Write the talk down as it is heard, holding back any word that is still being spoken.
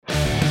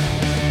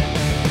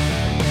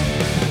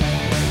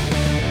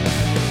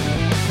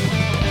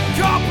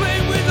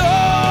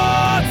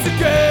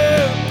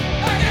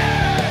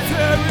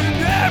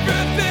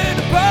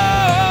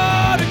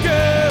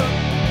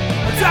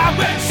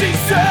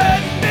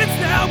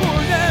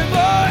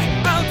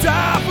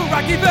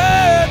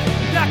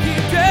I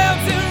keep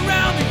dancing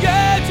around the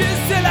edges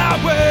till I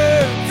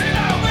win.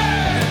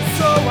 And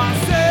so I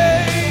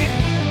say,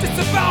 just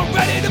about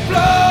ready to blow.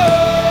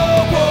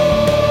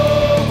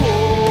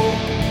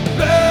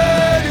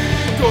 Let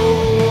it go.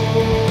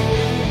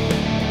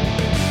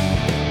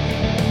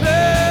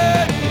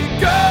 Let it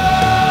go.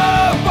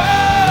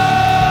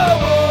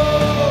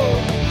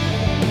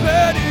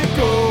 Let it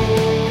go.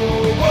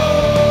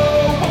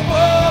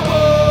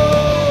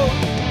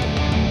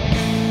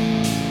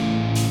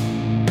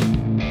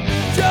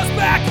 Just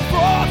back and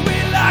forth we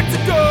like to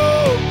go.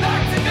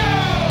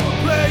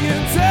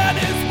 Playing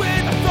tennis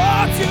with the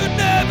thoughts you'd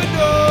never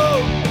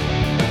know.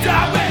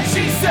 Die when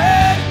she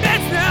said,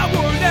 it's now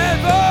or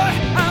never.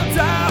 I'm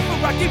down for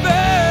Rocky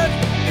Bed.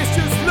 It's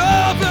just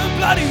love and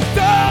bloody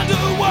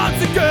thunder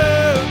once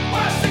again.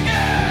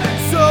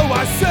 So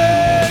I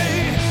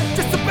say,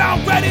 just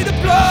about ready to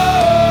blow.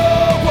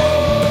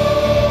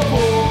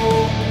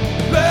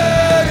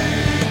 Let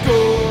it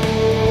go.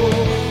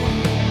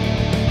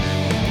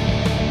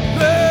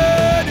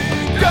 Let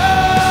it go.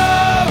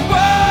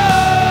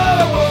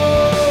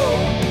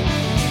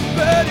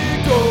 Let it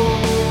go.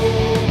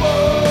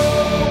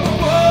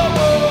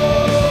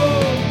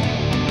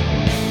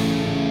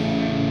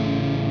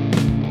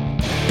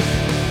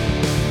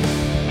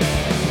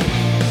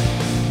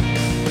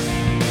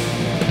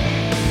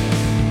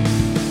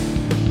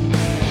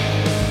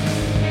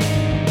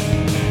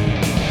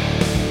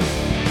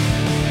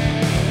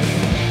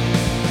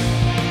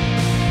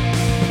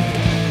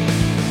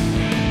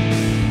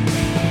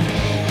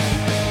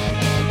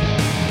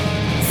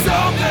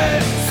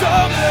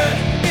 Something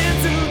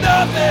into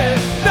nothing.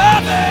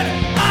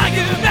 I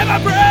am never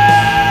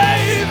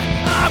brave.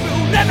 I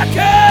will never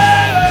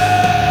care.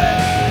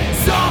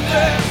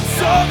 Something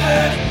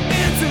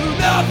into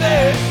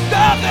nothing.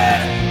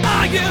 I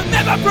am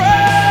never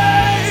brave.